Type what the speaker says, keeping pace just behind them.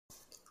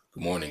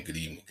Good morning, good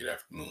evening, good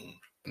afternoon.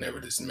 Whenever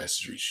this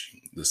message reaches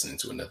you, listening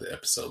to another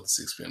episode of the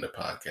 6 P.M.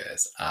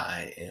 Podcast.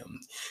 I am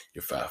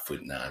your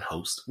 5'9"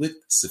 host with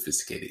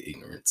sophisticated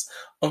ignorance,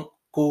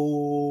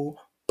 Uncle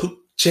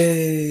Poochie.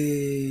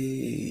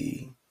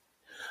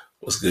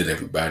 What's good,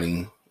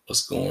 everybody?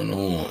 What's going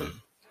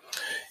on?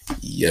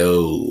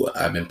 Yo,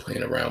 I've been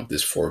playing around with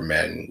this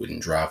format and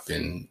wouldn't drop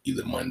in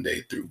either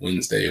Monday through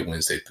Wednesday or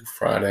Wednesday through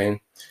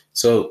Friday.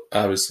 So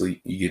obviously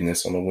you're getting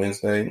this on a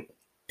Wednesday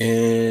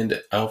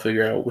and I'll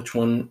figure out which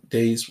one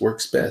days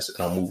works best and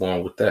I'll move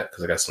on with that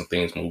because I got some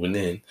things moving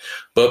in.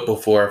 But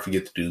before I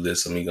forget to do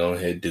this, let me go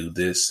ahead and do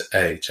this.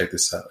 Hey, check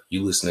this out.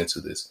 You listening to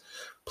this,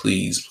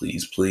 please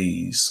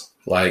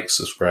like,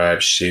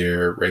 subscribe,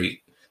 share,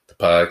 rate the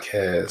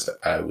podcast.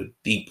 I would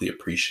deeply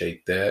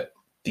appreciate that.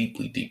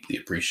 Deeply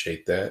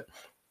appreciate that.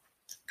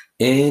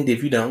 And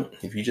if you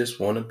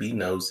just want to be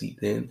nosy,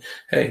 then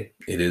hey,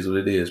 it is what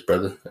it is,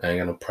 brother. I ain't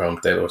got no problem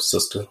with that, or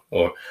sister,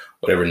 or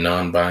whatever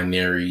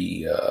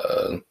non-binary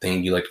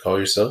thing you like to call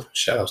yourself.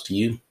 Shout outs to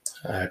you.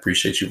 I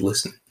appreciate you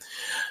listening.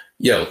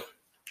 Yo,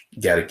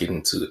 gotta get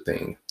into the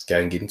thing.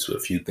 Gotta get into a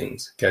few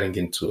things. Gotta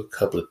get into a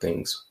couple of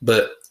things.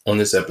 But on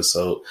this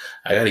episode,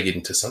 I gotta get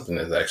into something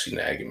that's actually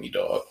nagging me,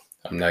 dog.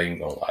 I'm not even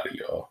gonna lie to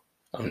y'all.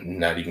 I'm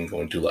not even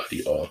going to lie to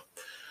y'all.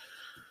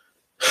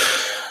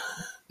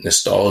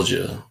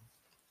 Nostalgia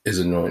is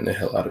annoying the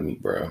hell out of me,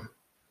 bro.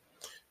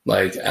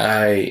 Like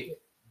I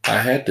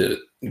had to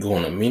go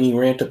on a mini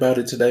rant about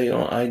it today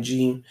on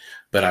IG,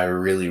 but I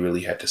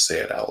really had to say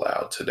it out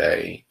loud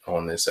today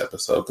on this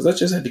episode because I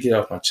just had to get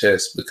off my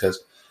chest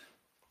because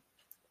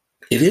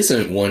it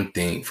isn't one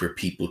thing for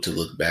people to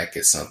look back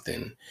at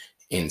something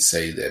and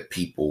say that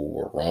people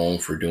were wrong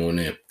for doing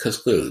it, because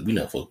clearly we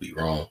know folks be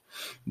wrong.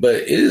 But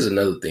it is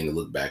another thing to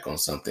look back on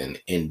something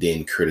and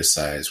then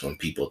criticize when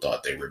people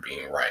thought they were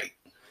being right.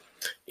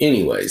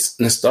 Anyways,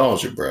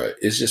 nostalgia, bro,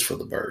 it's just for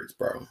the birds,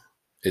 bro.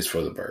 It's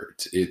for the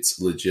birds. It's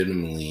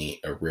legitimately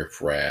a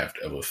riffraff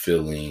of a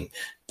feeling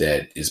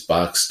that is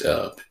boxed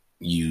up,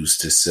 used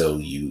to sell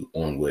you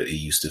on what it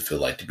used to feel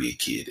like to be a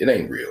kid. It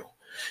ain't real.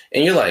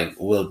 And you're like,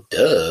 well,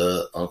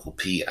 duh, Uncle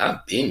P, I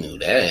been knew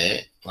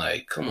that.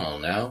 Like, come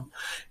on now.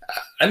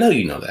 I know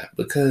you know that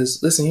because,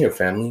 listen here,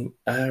 family,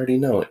 I already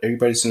know.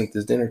 Everybody sitting at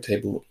this dinner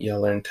table,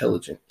 y'all are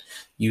intelligent.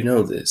 You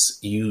know this.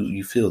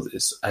 You feel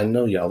this. I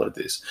know y'all are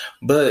this.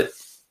 But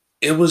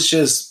it was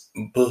just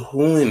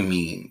behooing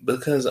me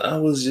because I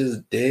was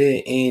just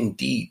dead and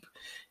deep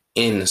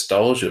in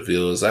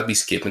nostalgiaville as I be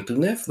skipping through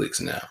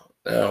Netflix now.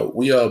 Now,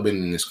 we all been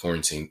in this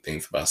quarantine thing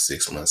for about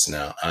 6 months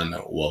now. I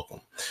know.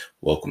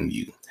 Welcome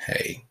you.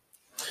 Hey.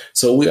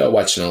 So we are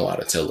watching a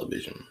lot of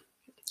television.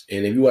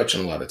 And if you're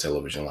watching a lot of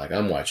television, like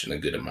I'm watching a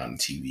good amount of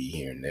TV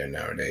here and there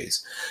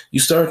nowadays, you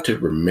start to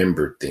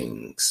remember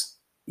things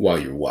while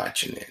you're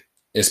watching it,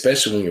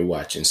 especially when you're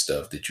watching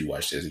stuff that you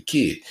watched as a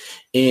kid.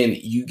 And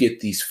you get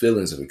these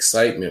feelings of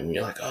excitement when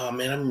you're like, oh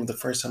man, I remember the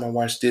first time I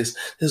watched this.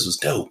 This was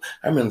dope.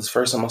 I remember the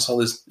first time I saw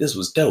this. This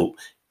was dope.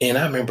 And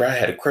I remember I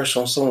had a crush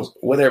on someone.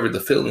 Whatever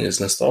the feeling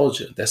is,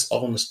 nostalgia. That's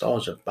all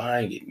nostalgia.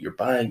 Buying it. You're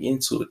buying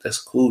into it. That's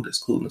cool.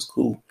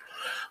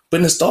 But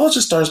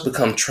nostalgia starts to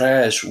become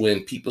trash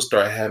when people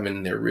start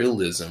having their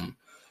realism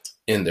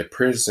and their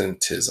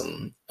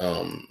presentism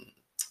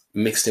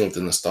mixed in with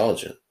the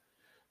nostalgia.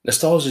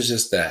 Nostalgia is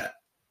just that.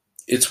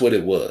 It's what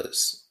it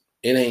was.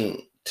 It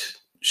ain't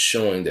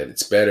showing that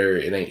it's better.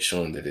 It ain't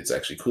showing that it's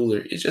actually cooler.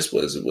 It just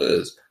was it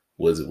was.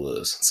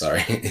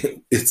 Sorry.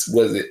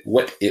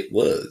 What it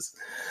was.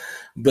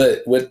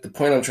 But what the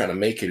point I'm trying to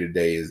make here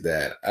today is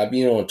that I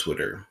be on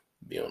Twitter,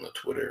 I be on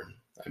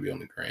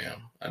the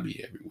gram, I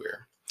be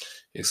everywhere.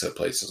 Except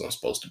places I'm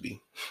supposed to be.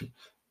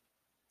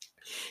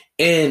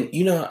 And,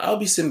 I'll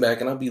be sitting back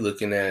and I'll be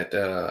looking at,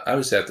 I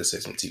obviously have to say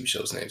some TV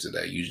shows names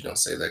today. I usually don't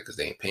say that because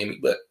they ain't paying me,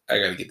 but I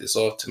got to get this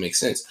off to make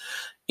sense.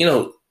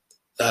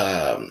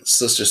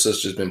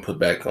 Sister's been put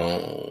back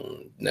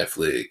on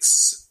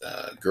Netflix.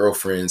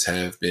 Girlfriends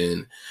have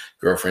been.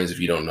 Girlfriends, if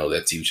you don't know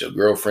that TV show,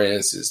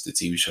 Girlfriends is the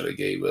TV show that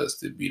gave us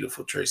the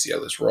beautiful Tracee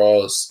Ellis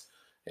Ross,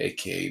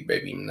 aka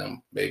Baby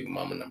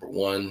Mama number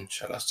 1.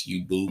 Shout outs to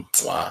you, boo.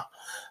 Wow.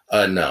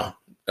 No.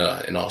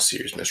 In all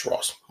seriousness, Miss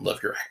Ross,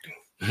 love your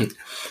acting.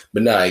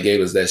 But no, it gave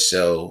us that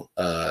show.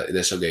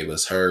 That show gave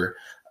us her.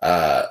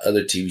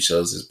 Other TV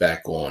shows is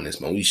back on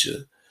is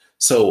Moesha.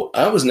 So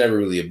I was never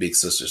really a big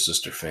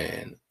sister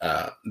fan.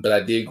 But I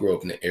did grow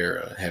up in the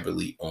era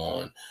heavily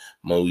on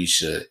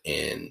Moesha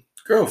and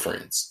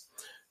Girlfriends.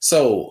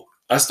 So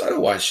I started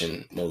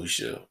watching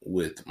Moesha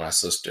with my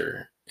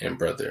sister and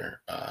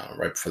brother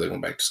right before they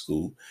went back to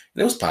school.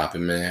 And it was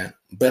popping, man.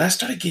 But I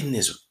started getting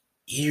this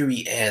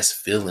eerie ass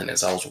feeling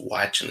as I was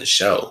watching the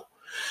show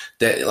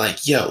that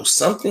like, yo,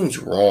 something's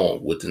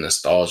wrong with the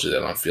nostalgia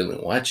that I'm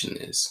feeling watching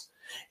this.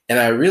 And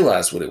I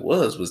realized what it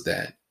was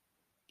that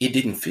it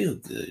didn't feel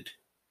good.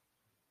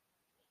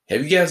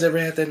 Have you guys ever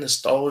had that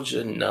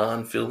nostalgia,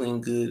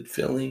 non-feeling good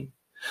feeling?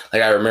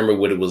 Like I remember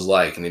what it was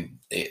like and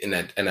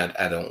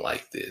I don't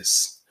like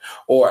this.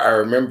 Or I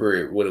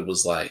remember what it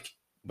was like,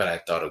 but I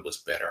thought it was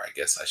better, I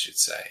guess I should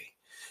say.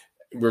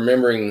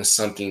 remembering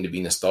something to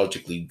be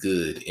nostalgically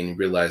good and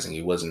realizing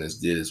it wasn't as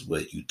good as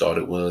what you thought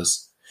it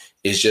was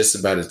is just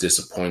about as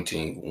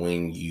disappointing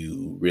when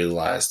you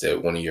realize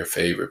that one of your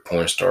favorite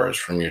porn stars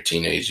from your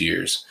teenage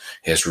years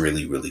has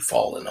really, really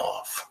fallen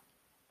off.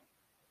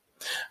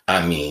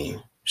 I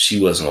mean, she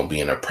wasn't going to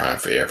be in her prime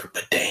forever,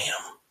 but damn.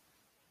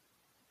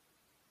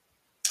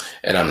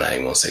 And I'm not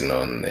even going to say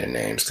none of their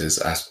names because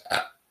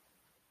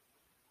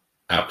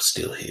I would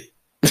still hit.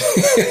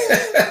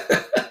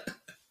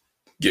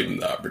 Give them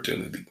the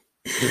opportunity.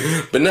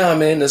 But nah,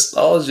 man,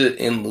 nostalgia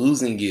and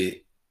losing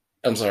it.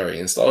 I'm sorry,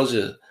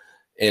 nostalgia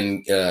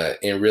and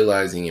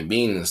realizing and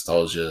being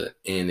nostalgia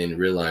and then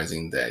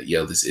realizing that,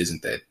 yo, this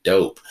isn't that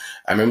dope.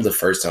 I remember the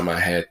first time I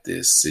had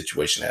this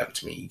situation happen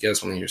to me. You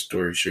guys want to hear a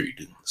story? Sure you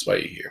do. That's why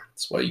you're here.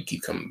 That's why you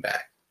keep coming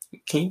back.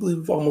 Can you believe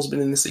we've almost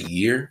been in this a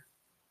year?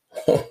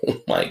 Oh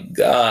my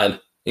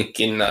God. I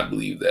cannot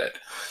believe that.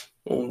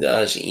 Oh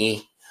gosh.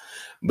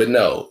 But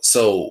no.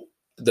 So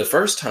the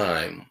first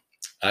time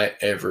I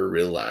ever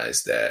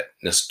realized that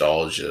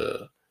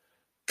nostalgia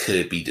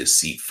could be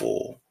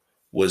deceitful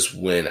was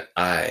when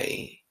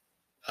I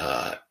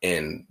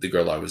and the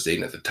girl I was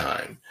dating at the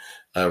time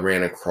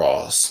ran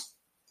across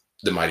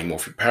the Mighty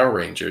Morphin Power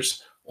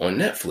Rangers on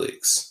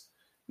Netflix.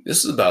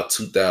 This is about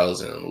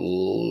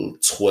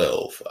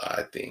 2012,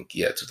 I think.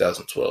 Yeah,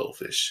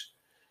 2012-ish.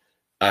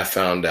 I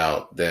found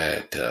out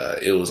that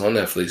it was on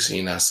Netflix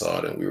and I saw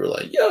it and we were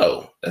like,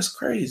 yo, that's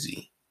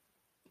crazy.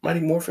 Mighty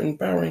Morphin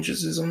Power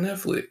Rangers is on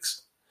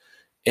Netflix.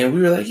 And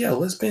we were like, yeah,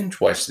 let's binge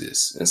watch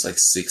this. And it's like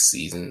 6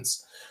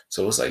 seasons.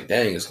 So it's like,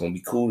 dang, it's going to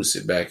be cool to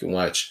sit back and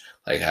watch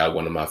like how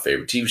one of my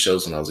favorite TV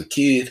shows when I was a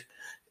kid,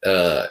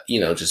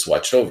 just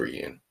watch it over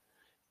again.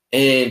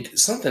 And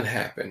something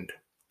happened.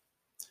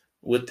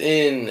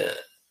 Within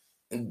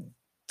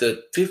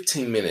the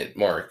 15-minute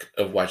mark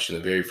of watching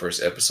the very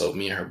first episode,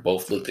 me and her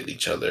both looked at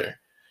each other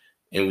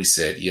and we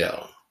said,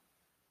 yo,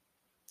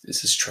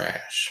 this is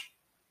trash.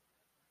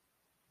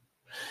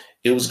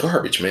 It was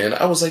garbage, man.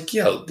 I was like,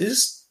 yo,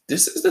 this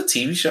is the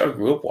TV show I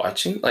grew up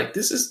watching. Like,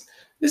 this is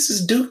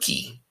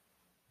dookie.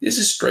 This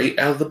is straight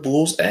out of the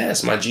bull's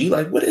ass, my G.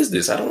 Like, what is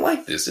this? I don't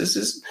like this.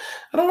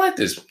 I don't like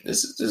this.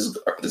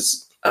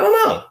 This, I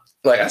don't know.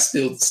 Like, I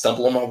still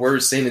stumble on my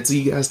words saying it to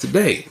you guys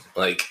today.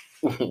 Like,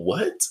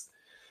 what?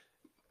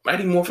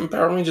 Mighty Morphin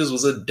Power Rangers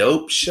was a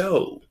dope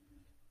show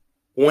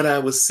when I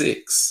was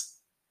 6.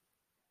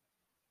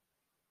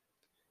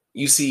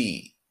 You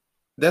see,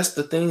 that's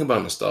the thing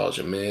about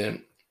nostalgia,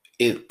 man.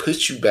 It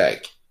puts you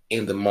back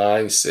in the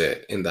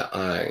mindset, in the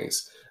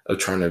eyes of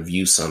trying to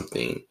view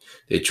something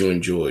that you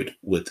enjoyed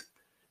with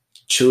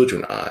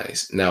children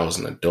eyes now as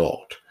an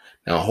adult.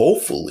 Now,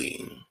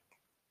 hopefully,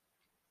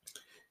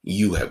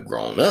 you have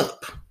grown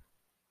up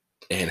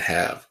and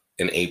have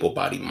an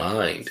able-bodied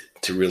mind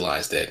to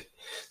realize that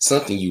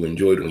something you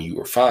enjoyed when you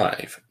were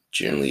 5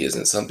 generally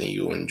isn't something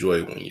you'll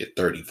enjoy when you're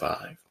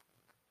 35.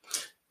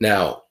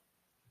 Now,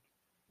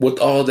 with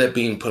all that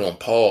being put on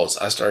pause,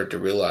 I started to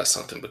realize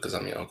something because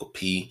I'm your Uncle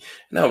P,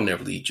 and I will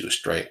never lead you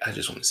astray. I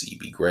just want to see you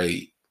be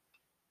great.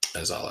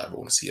 That's all I ever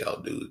want to see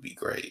y'all do is be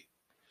great.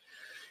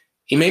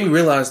 He made me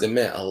realize that,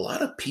 man, a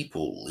lot of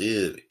people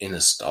live in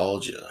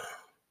nostalgia.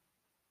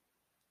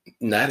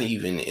 Not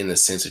even in the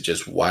sense of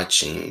just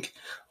watching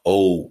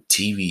old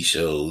TV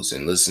shows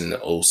and listening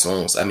to old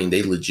songs. I mean,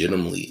 they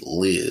legitimately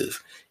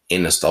live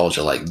in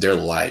nostalgia. Like, their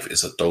life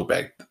is a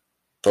throwback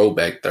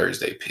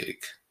Thursday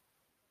pick.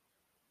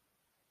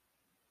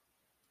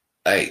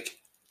 Like,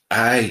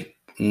 I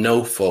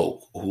know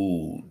folk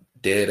who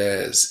dead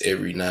ass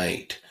every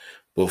night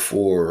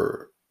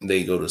before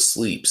they go to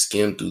sleep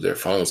skim through their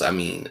phones. I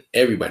mean,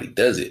 everybody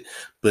does it,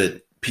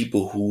 but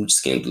people who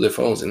skim through their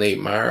phones and they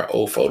admire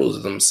old photos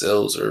of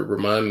themselves or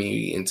remind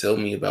me and tell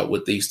me about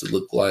what they used to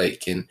look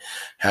like and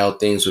how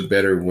things were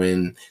better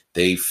when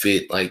they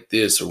fit like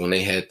this or when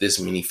they had this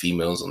many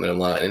females on their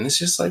line. And it's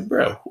just like,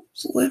 bro,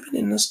 who's living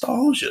in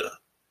nostalgia?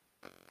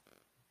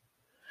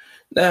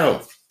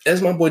 Now, as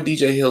my boy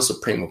DJ Hill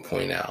Supreme will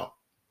point out,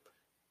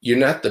 you're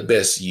not the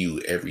best you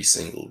every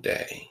single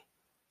day.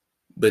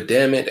 But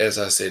damn it, as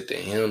I said to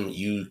him,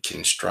 you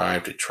can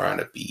strive to try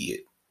to be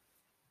it.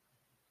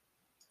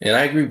 And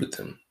I agree with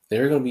him.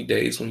 There are going to be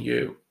days when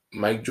you're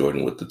Mike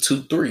Jordan with the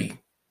 2-3.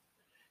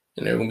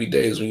 And there are going to be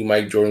days when you're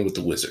Mike Jordan with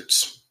the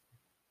Wizards.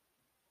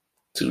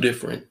 2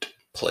 different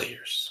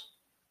players.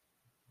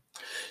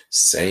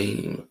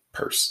 Same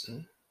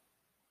person.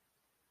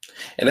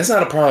 And that's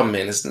not a problem,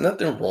 man. There's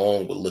nothing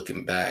wrong with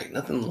looking back.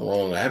 Nothing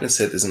wrong. I haven't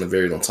said this in a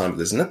very long time, but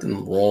there's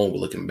nothing wrong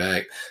with looking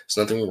back. There's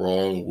nothing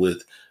wrong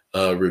with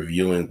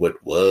reviewing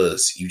what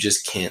was. You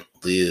just can't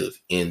live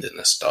in the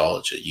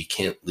nostalgia. You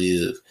can't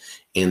live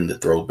in the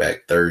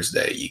throwback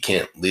Thursday. You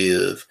can't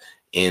live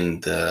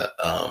in the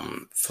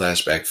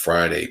flashback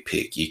Friday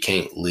pick. You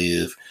can't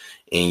live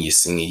in your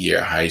senior year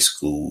of high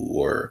school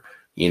or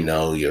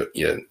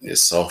your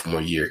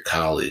sophomore year of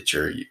college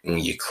or when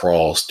you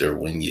crossed or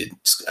when you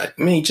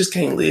just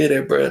can't live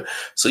there, bro.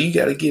 So you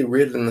got to get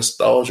rid of the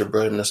nostalgia,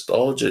 bro.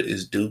 Nostalgia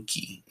is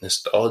dookie.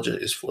 Nostalgia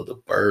is for the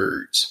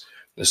birds.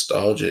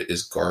 Nostalgia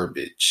is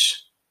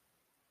garbage.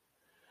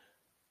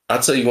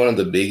 I'll tell you one of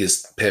the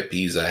biggest pet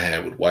peeves I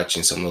had with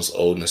watching some of those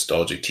old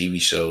nostalgic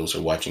TV shows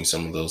or watching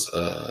some of those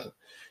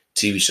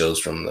TV shows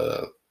from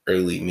the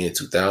early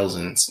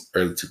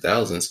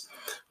 2000s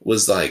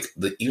was like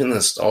even the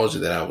nostalgia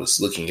that I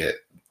was looking at.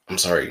 I'm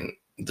sorry,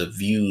 the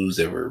views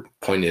that were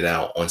pointed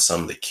out on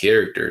some of the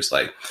characters.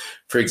 Like,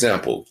 for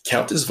example,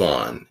 Countess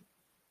Vaughn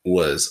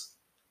was,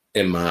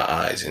 in my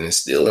eyes, and is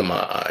still in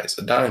my eyes,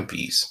 a dime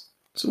piece.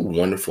 She's a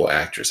wonderful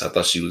actress. I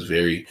thought she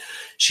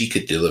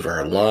could deliver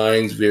her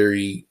lines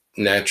very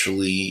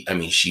naturally. I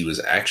mean, she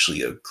was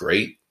actually a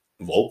great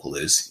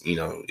vocalist. You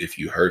know, if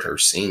you heard her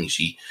sing,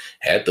 she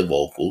had the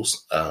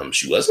vocals.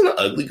 She wasn't an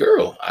ugly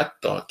girl. I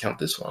thought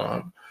Countess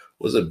Vaughn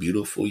was a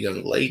beautiful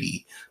young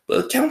lady.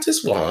 But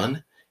Countess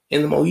Vaughn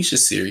in the Moesha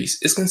series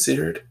is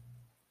considered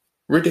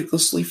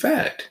ridiculously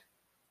fat.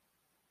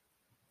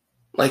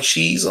 Like,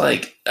 she's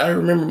like, I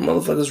remember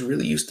motherfuckers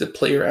really used to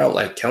play her out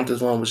like Countess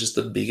Vaughn was just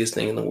the biggest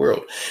thing in the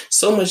world.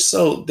 So much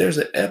so, there's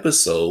an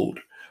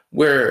episode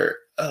where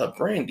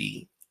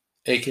Brandy,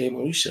 aka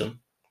Moesha,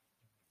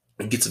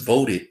 gets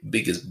voted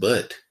biggest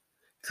butt,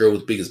 girl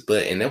with biggest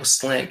butt, and that was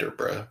slander,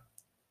 bruh.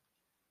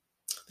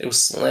 They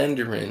was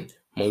slandering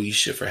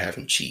Moesha for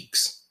having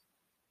cheeks.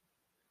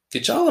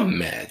 Could y'all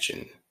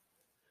imagine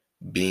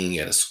being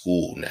at a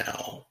school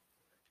now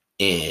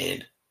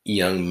and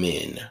young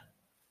men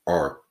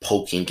are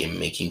poking and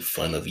making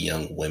fun of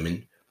young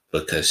women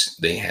because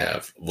they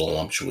have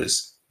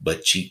voluptuous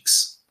butt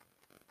cheeks?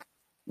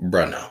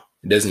 Bruh, no.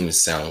 It doesn't even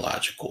sound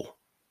logical.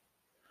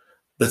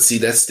 But see,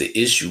 that's the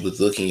issue with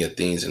looking at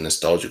things in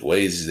nostalgic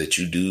ways, is that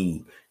you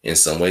do, in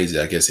some ways,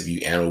 I guess if you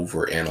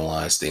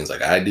overanalyze things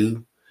like I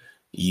do,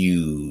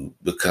 you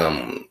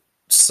become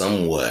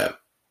somewhat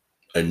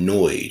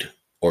annoyed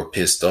or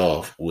pissed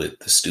off with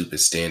the stupid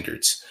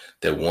standards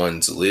that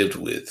one's lived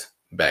with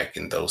back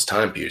in those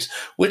time periods,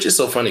 which is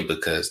so funny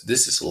because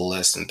this is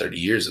less than 30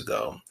 years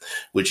ago,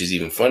 which is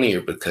even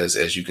funnier because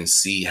as you can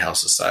see how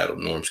societal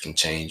norms can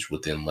change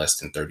within less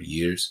than 30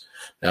 years.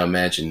 Now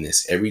imagine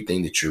this,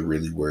 everything that you're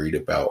really worried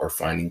about or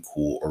finding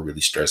cool or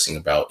really stressing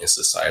about in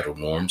societal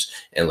norms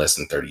in less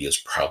than 30 years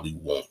probably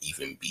won't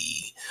even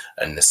be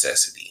a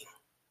necessity.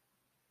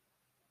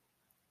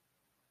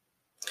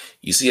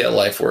 You see how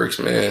life works,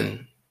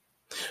 man?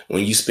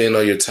 When you spend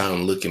all your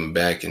time looking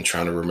back and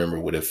trying to remember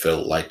what it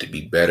felt like to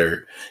be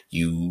better,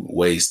 you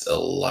waste a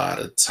lot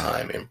of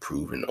time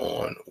improving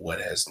on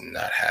what has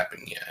not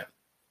happened yet.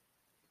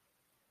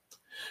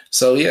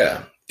 So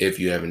yeah, if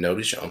you haven't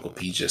noticed, your Uncle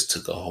P just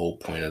took a whole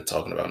point of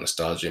talking about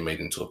nostalgia and made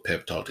it into a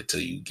pep talk to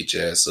tell you, get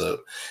your ass up,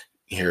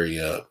 hurry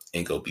up,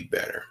 and go be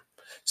better.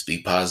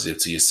 Speak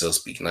positive to yourself,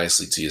 speak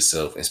nicely to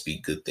yourself, and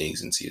speak good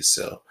things into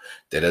yourself.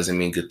 That doesn't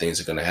mean good things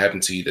are going to happen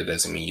to you. That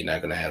doesn't mean you're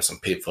not going to have some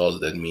pitfalls.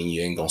 That doesn't mean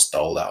you ain't going to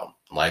stall out.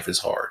 Life is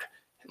hard.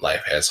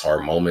 Life has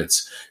hard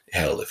moments.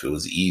 Hell, if it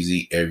was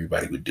easy,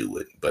 everybody would do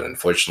it. But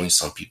unfortunately,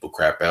 some people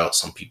crap out.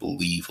 Some people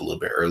leave a little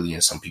bit early,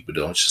 and some people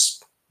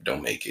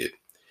don't make it.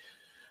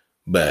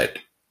 But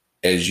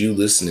as you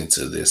listening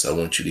to this, I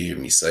want you to hear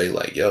me say,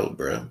 like, yo,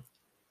 bro,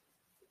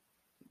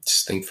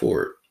 just think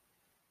forward.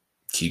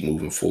 Keep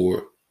moving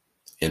forward.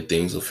 And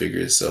things will figure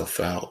itself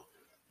out.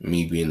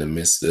 Me being in the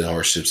midst of the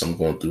hardships I'm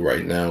going through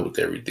right now with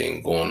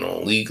everything going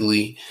on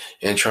legally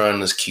and trying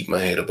to keep my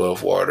head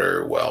above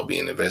water while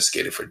being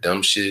investigated for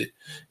dumb shit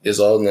is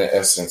all in the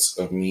essence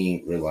of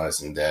me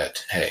realizing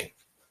that, hey,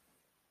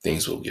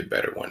 things will get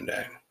better one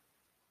day.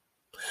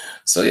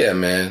 So yeah,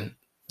 man,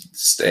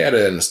 stay out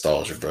of that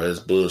nostalgia, bro. This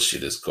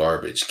bullshit is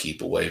garbage.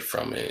 Keep away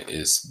from it.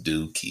 It's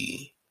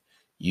dookie.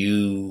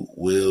 You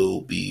will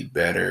be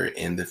better,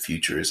 and the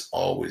future is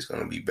always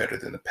going to be better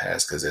than the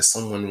past. Because as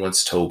someone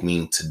once told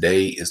me,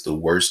 today is the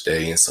worst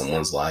day in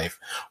someone's life,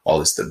 while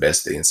it's the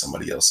best day in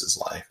somebody else's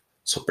life.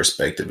 So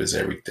perspective is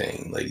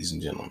everything, ladies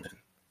and gentlemen.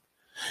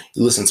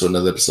 You listen to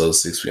another episode of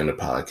 6 Feet Under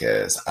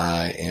Podcast.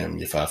 I am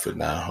your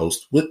 5'9"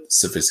 host with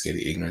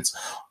sophisticated ignorance,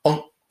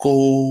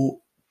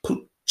 Uncle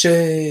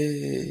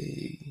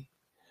Poochie.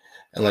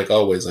 And like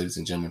always, ladies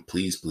and gentlemen,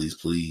 please, please,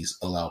 please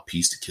allow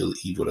peace to kill the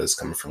evil that is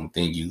coming from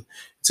within you.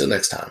 Until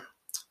next time,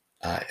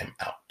 I am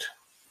out.